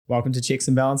Welcome to Checks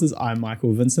and Balances. I'm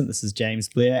Michael Vincent. This is James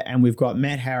Blair, and we've got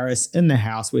Matt Harris in the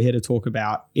house. We're here to talk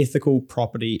about ethical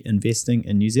property investing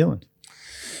in New Zealand.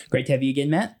 Great to have you again,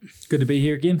 Matt. Good to be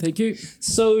here again. Thank you.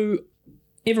 So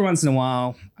every once in a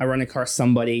while, I run across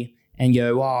somebody and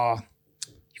go,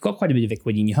 you've got quite a bit of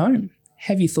equity in your home.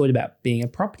 Have you thought about being a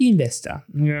property investor?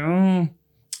 And you go,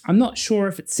 I'm not sure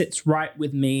if it sits right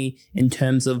with me in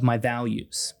terms of my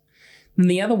values. And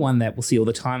the other one that we'll see all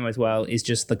the time as well is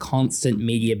just the constant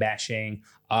media bashing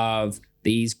of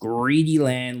these greedy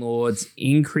landlords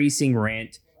increasing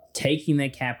rent, taking their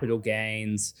capital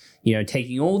gains,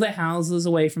 taking all their houses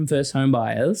away from first home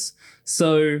buyers.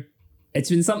 So it's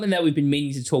been something that we've been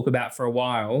meaning to talk about for a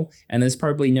while, and there's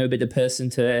probably no better person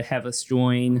to have us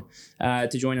join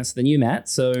us than you, Matt.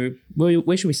 So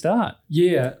where should we start?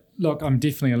 Yeah, look, I'm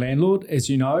definitely a landlord, as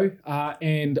you know,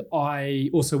 and I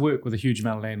also work with a huge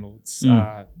amount of landlords.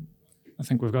 I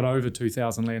think we've got over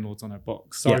 2,000 landlords on our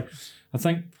books. So I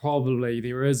think probably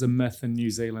there is a myth in New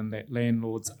Zealand that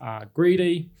landlords are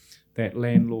greedy, that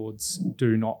landlords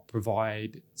do not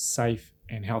provide safe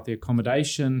and healthy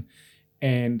accommodation,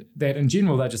 and that in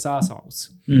general they're just arseholes.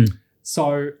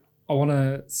 So I want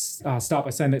to start by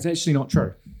saying that's actually not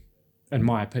true, in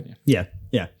my opinion. Yeah.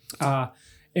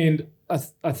 And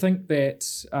I think that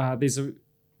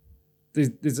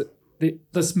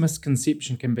this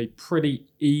misconception can be pretty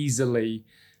easily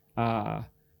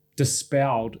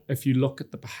dispelled if you look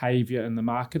at the behaviour in the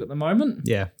market at the moment.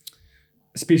 Yeah.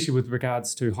 Especially with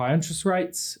regards to high interest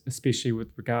rates, especially with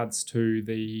regards to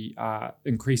the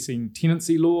increasing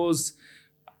tenancy laws,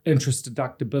 interest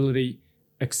deductibility,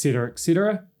 et cetera, et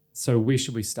cetera. So where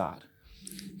should we start?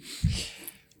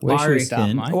 Where should we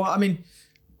start, Mike? Well, I mean,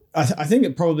 I think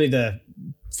that probably the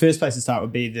first place to start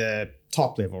would be the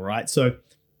top level, right? So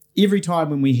every time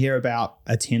when we hear about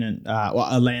a tenant or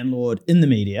a landlord in the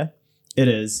media, it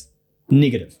is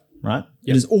negative, right?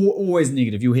 Yep. It is always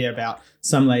negative. You'll hear about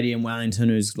some lady in Wellington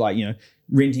who's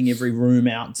renting every room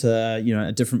out to,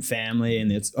 a different family, and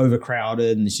it's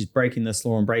overcrowded and she's breaking this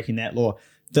law and breaking that law.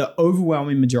 The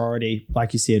overwhelming majority,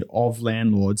 like you said, of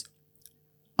landlords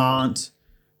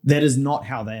that is not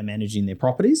how they are managing their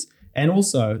properties. And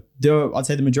also, I'd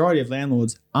say the majority of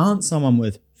landlords aren't someone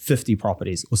with 50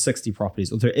 properties or 60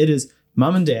 properties. It is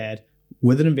mum and dad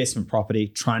with an investment property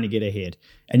trying to get ahead.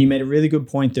 And you made a really good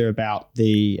point there about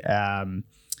the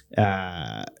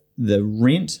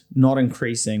rent not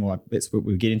increasing, or that's what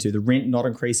we're getting to, the rent not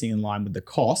increasing in line with the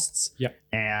costs,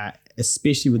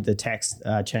 especially with the tax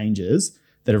changes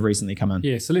that have recently come in.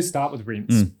 Yeah, so let's start with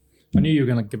rents. I knew you were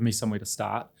going to give me somewhere to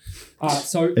start.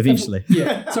 So eventually.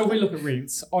 So if we look at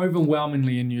rents,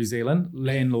 overwhelmingly in New Zealand,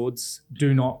 landlords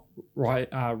do not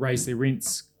raise their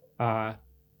rents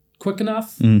quick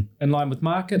enough, in line with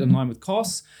market, in line with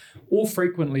costs, or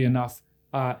frequently enough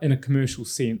in a commercial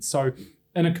sense. So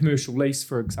in a commercial lease,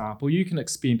 for example, you can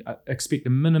expect a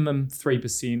minimum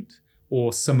 3%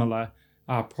 or similar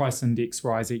price index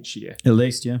rise each year. At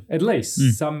least, yeah. At least.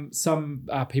 Some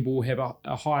people will have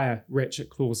a higher ratchet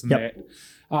clause than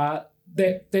that.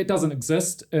 That doesn't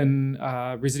exist in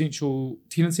residential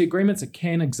tenancy agreements. It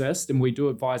can exist, and we do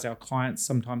advise our clients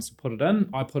sometimes to put it in.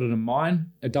 I put it in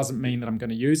mine. It doesn't mean that I'm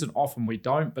going to use it. Often we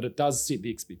don't, but it does set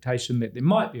the expectation that there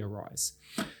might be a rise.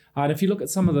 And if you look at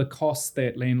some of the costs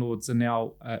that landlords are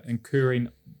now incurring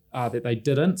that they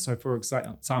didn't, so for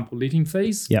example, letting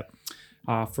fees.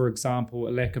 For example,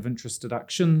 a lack of interest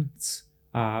deductions,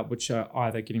 which are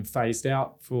either getting phased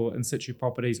out for in situ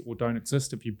properties or don't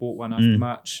exist if you bought one after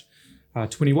March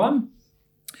 21.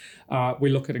 We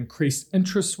look at increased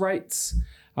interest rates.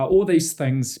 All these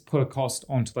things put a cost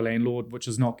onto the landlord, which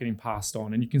is not getting passed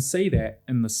on. And you can see that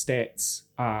in the stats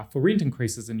for rent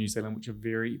increases in New Zealand, which are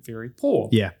very, very poor.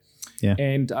 Yeah.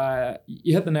 And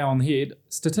you hit the nail on the head.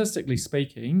 Statistically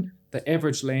speaking, the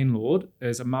average landlord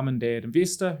is a mum and dad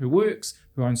investor who works,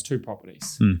 who owns 2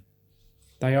 properties.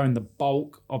 They own the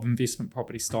bulk of investment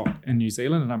property stock in New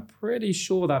Zealand, and I'm pretty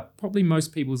sure that probably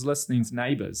most people's listening's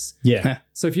neighbours. Yeah.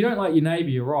 So if you don't like your neighbour,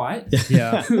 you're right.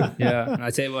 Yeah. And I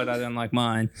tell you what, I don't like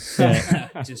mine.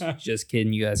 Just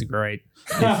kidding. You guys are great.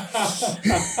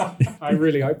 I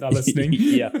really hope they're listening.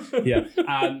 Yeah.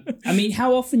 I mean,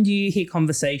 how often do you hear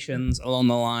conversations along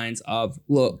the lines of,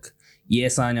 look,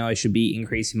 yes, I know I should be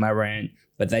increasing my rent,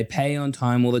 but they pay on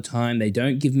time all the time. They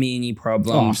don't give me any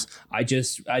problems. I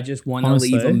just want to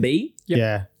leave them be.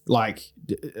 Yeah.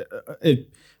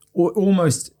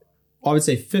 Almost, I would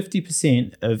say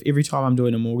 50% of every time I'm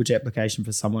doing a mortgage application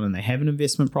for someone and they have an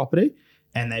investment property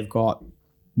and they've got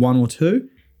 1 or 2,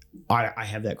 I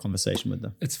have that conversation with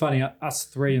them. It's funny, us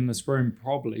 3 in this room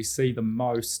probably see the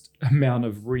most amount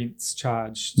of rents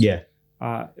charged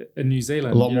in New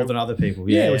Zealand. A lot more than other people.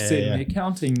 Yeah, we see it in the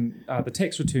accounting, the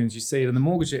tax returns, you see it in the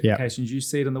mortgage applications, you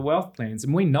see it in the wealth plans,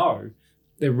 and we know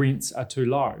the rents are too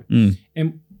low.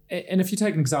 And if you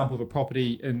take an example of a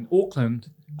property in Auckland,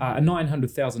 a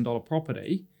 $900,000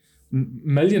 property, $1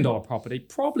 million property,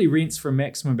 probably rents for a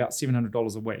maximum about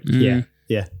 $700 a week.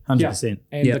 Yeah, 100%.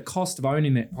 And the cost of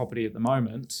owning that property at the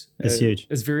moment is huge.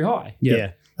 Is very high.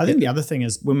 Yeah. I think the other thing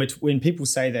is when people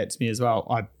say that to me as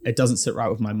well, it doesn't sit right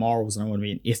with my morals, and I want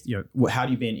to be how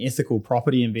do you be an ethical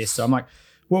property investor? I'm like,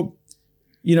 well,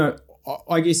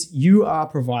 I guess you are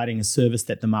providing a service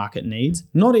that the market needs.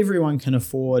 Not everyone can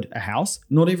afford a house.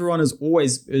 Not everyone is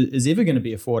ever going to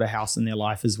be afford a house in their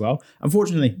life as well.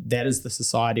 Unfortunately, that is the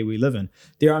society we live in.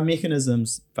 There are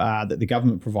mechanisms that the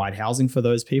government provide housing for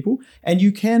those people, and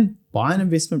you can buy an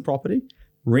investment property,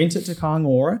 rent it to kāinga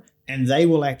ora, and they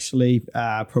will actually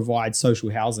provide social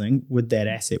housing with that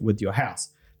asset with your house.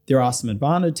 There are some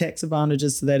tax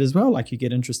advantages to that as well, like you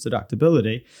get interest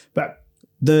deductibility, but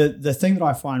the thing that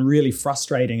I find really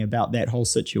frustrating about that whole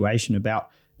situation,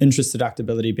 about interest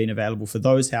deductibility being available for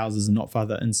those houses and not for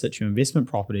other in situ investment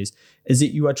properties, is that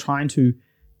you are trying to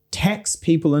tax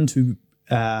people into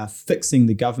fixing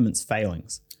the government's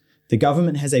failings. The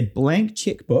government has a blank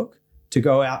checkbook to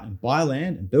go out and buy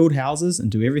land and build houses and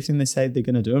do everything they say they're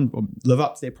going to do and live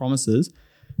up to their promises,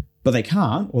 but they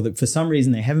can't, or that for some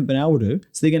reason they haven't been able to.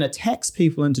 So they're going to tax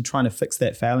people into trying to fix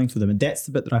that failing for them. And that's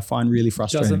the bit that I find really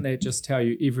frustrating. Doesn't that just tell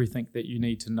you everything that you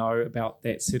need to know about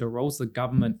that set of rules? The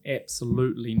government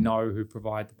absolutely know who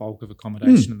provide the bulk of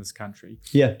accommodation in this country.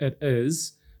 Yeah. It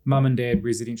is mum and dad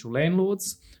residential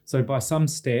landlords. So by some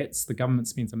stats, the government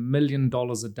spends $1 million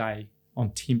a day on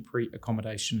temporary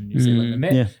accommodation in New Zealand. And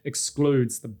that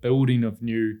excludes the building of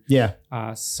new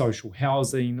social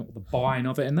housing or the buying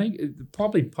of it. And they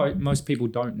probably, most people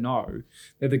don't know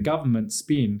that the government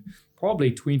spend probably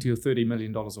 $20 or $30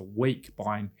 million a week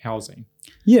buying housing.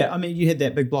 Yeah, I mean, you had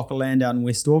that big block of land out in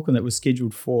West Auckland that was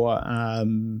scheduled for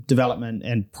development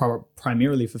and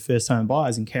primarily for first-time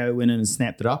buyers, and Kao went in and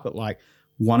snapped it up at like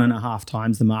 1.5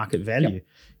 times the market value. Yep.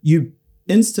 You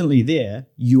instantly there,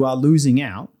 you are losing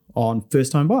out on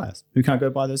first-time buyers who can't go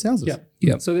buy those houses.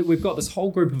 Yeah. So that we've got this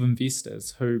whole group of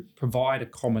investors who provide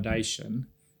accommodation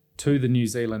to the New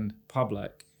Zealand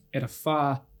public at a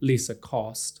far lesser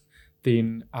cost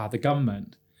than the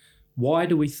government. Why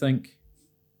do we think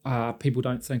people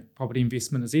don't think property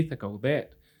investment is ethical?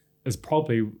 That is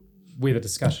probably where the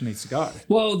discussion needs to go.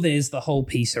 Well, there's the whole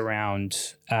piece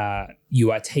around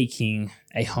you are taking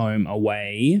a home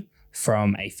away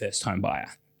from a first-time buyer.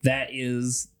 That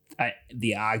is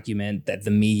the argument that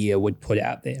the media would put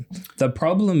out there. The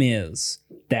problem is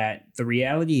that the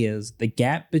reality is the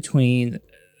gap between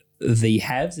the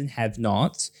haves and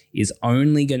have-nots is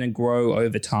only going to grow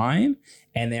over time,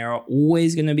 and there are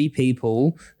always going to be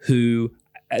people who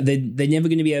they're never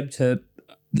going to be able to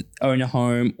own a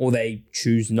home, or they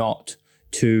choose not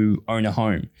to own a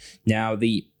home. Now,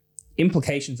 the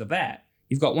implications of that,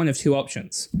 you've got one of two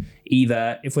options.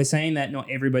 Either, if we're saying that not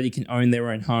everybody can own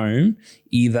their own home,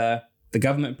 either the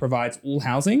government provides all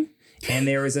housing, and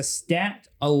there is a stat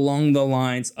along the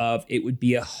lines of it would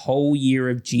be a whole year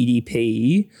of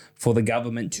GDP for the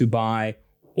government to buy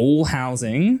all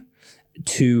housing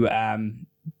to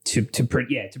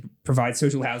provide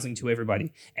social housing to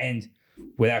everybody. And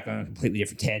without going on a completely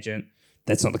different tangent,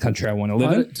 that's not the country I want to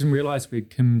live in. I didn't realize we had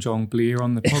Kim Jong-Blair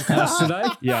on the podcast today.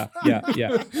 Yeah.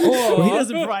 Well, he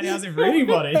doesn't provide housing for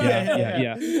anybody.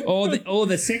 Yeah. Or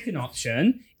the second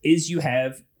option is you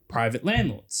have private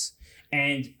landlords.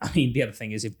 And I mean, the other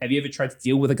thing is, have you ever tried to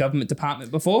deal with a government department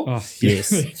before? Oh,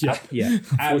 yes. Yeah.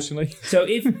 Unfortunately. So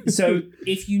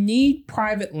if you need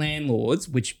private landlords,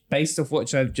 which based off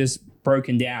what I've just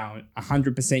broken down,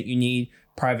 100% you need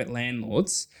private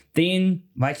landlords, then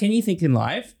like anything in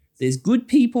life, there's good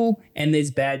people and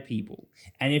there's bad people.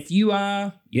 And if you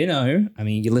are, you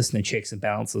listen to Checks and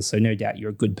Balances, so no doubt you're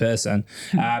a good person,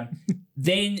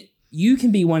 then you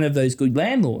can be one of those good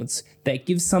landlords that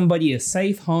gives somebody a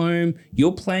safe home.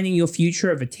 You're planning your future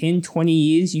over 10, 20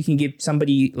 years. You can give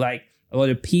somebody like a lot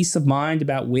of peace of mind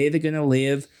about where they're going to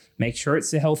live, make sure it's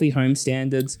the healthy home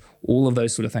standards, all of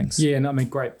those sort of things. Yeah, and I mean,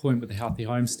 great point with the healthy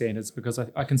home standards, because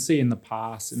I can see in the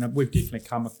past, and we've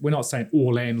definitely we're not saying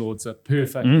all landlords are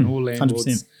perfect and all landlords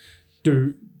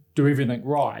 100%. do everything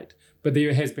right, but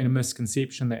there has been a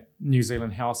misconception that New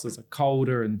Zealand houses are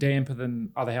colder and damper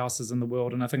than other houses in the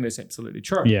world, and I think that's absolutely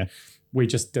true. Yeah. We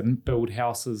just didn't build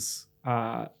houses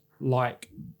like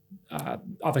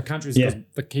other countries, because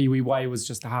the Kiwi way was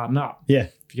just to harden up. Yeah.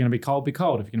 If you're going to be cold, be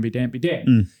cold. If you're going to be damp, be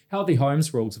damp. Healthy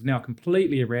homes rules have now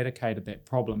completely eradicated that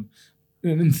problem.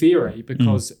 in theory,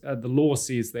 because the law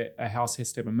says that a house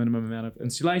has to have a minimum amount of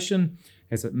insulation,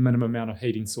 has a minimum amount of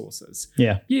heating sources.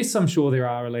 Yeah. Yes, I'm sure there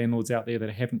are landlords out there that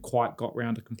haven't quite got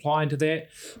around to complying to that,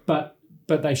 but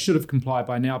they should have complied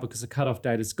by now because the cutoff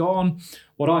date is gone.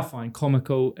 What I find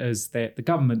comical is that the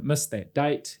government missed that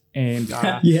date and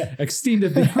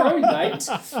extended their own date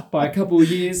by a couple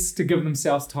of years to give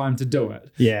themselves time to do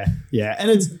it. Yeah,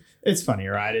 and it's funny,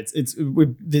 right?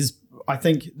 There's I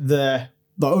think the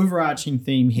overarching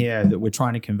theme here that we're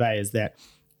trying to convey is that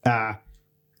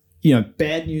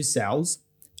bad news sells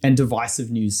and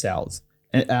divisive news sells,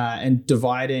 and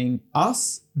dividing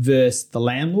us versus the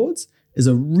landlords is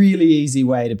a really easy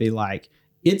way to be like,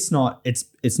 it's not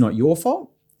your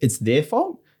fault, it's their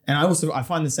fault. And I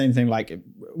find the same thing like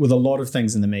with a lot of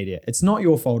things in the media. It's not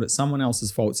your fault, it's someone else's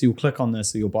fault. So you'll click on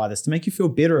this or you'll buy this to make you feel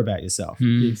better about yourself.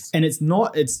 Yes. And it's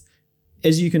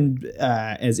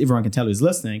as everyone can tell who's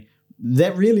listening,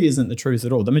 that really isn't the truth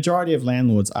at all. The majority of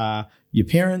landlords are your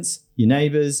parents, your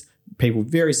neighbors, people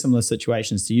very similar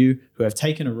situations to you who have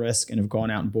taken a risk and have gone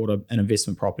out and bought an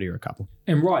investment property or a couple.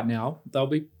 And right now, they'll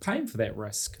be paying for that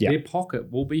risk. Yep. Their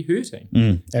pocket will be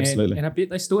hurting. Absolutely. And I bet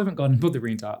they still haven't gone and put the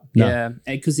rent up. No. Yeah,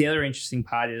 because the other interesting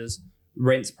part is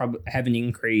rents probably haven't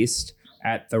increased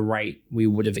at the rate we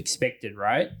would have expected,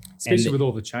 right? Especially with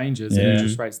all the changes in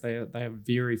interest rates, they are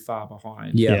very far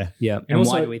behind. Yeah. And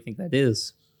also, why do we think that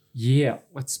is? Yeah,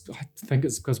 I think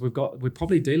it's because we're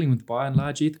probably dealing with by and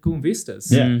large ethical investors.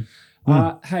 Yeah.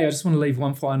 Hey, I just want to leave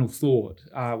one final thought,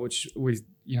 which we,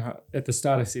 at the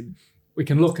start I said we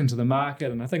can look into the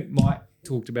market, and I think Mike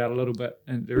talked about it a little bit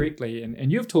indirectly, and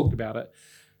you've talked about it.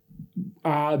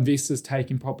 Are investors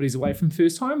taking properties away from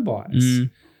first home buyers?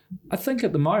 I think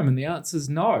at the moment the answer is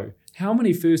no. How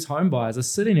many first home buyers are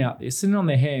sitting out there, sitting on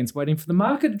their hands, waiting for the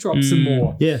market to drop some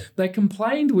more? Yeah. They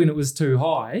complained when it was too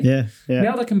high. Yeah.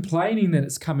 Now they're complaining that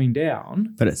it's coming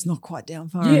down. But it's not quite down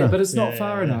far enough. Yeah, but it's not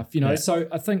far enough, Yeah. So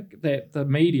I think that the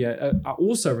media are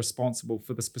also responsible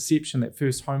for this perception that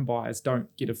first home buyers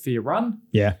don't get a fair run.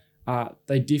 Yeah.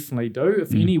 They definitely do.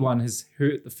 If anyone has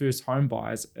hurt the first home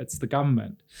buyers, it's the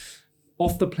government.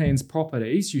 Off the plans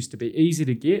properties used to be easy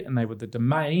to get, and they were the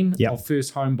domain of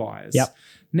first home buyers. Yep.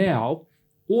 Now,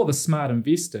 all the smart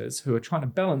investors who are trying to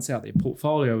balance out their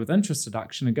portfolio with interest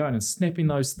deduction are going and snapping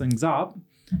those things up,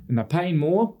 and they're paying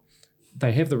more.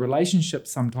 They have the relationship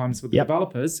sometimes with the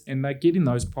developers, and they're getting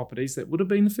those properties that would have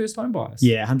been the first home buyers.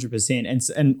 Yeah,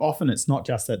 100%. And often it's not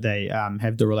just that they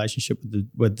have the relationship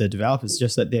with the developers,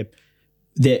 just that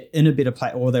they're in a better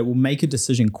place, or they will make a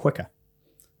decision quicker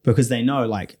because they know,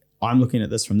 like, I'm looking at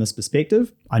this from this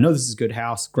perspective. I know this is a good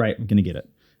house. Great, I'm going to get it.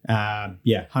 I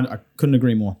couldn't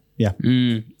agree more. Yeah.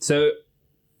 So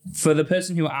for the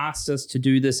person who asked us to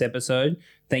do this episode,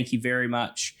 thank you very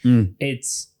much.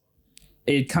 It's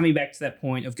coming back to that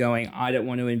point of going, I don't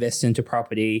want to invest into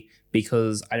property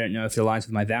because I don't know if it aligns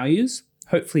with my values.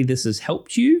 Hopefully this has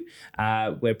helped you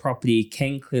where property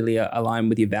can clearly align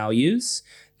with your values.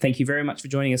 Thank you very much for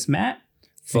joining us, Matt.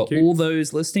 For all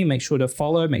those listening, make sure to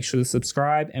follow, make sure to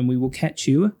subscribe, and we will catch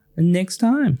you next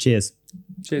time. Cheers.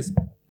 Cheers.